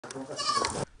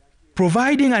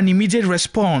Providing an immediate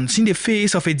response in the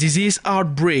face of a disease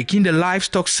outbreak in the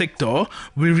livestock sector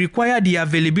will require the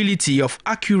availability of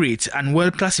accurate and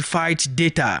well-classified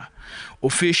data.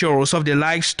 Officials of the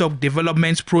Livestock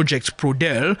Development Project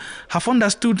PRODEL have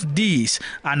understood this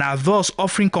and are thus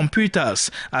offering computers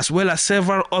as well as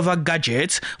several other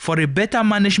gadgets for a better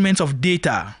management of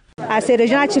data. As a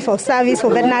regional chief of service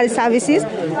for veterinary services,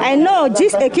 I know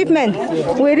this equipment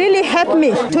will really help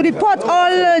me to report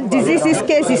all diseases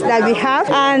cases that we have.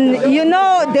 And you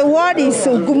know, the world is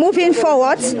moving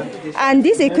forward, and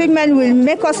this equipment will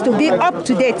make us to be up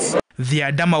to date. The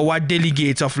Adamawa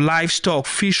delegate of Livestock,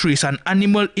 Fisheries and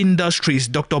Animal Industries,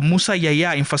 Dr. Musa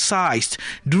Yaya, emphasized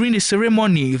during the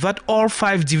ceremony that all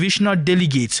 5 divisional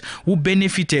delegates who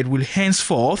benefited will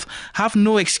henceforth have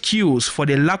no excuse for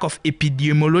the lack of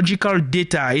epidemiological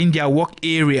data in their work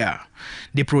area.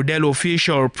 The PRODEL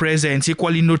official present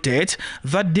equally noted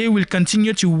that they will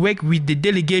continue to work with the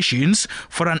delegations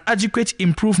for an adequate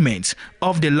improvement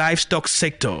of the livestock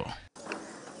sector.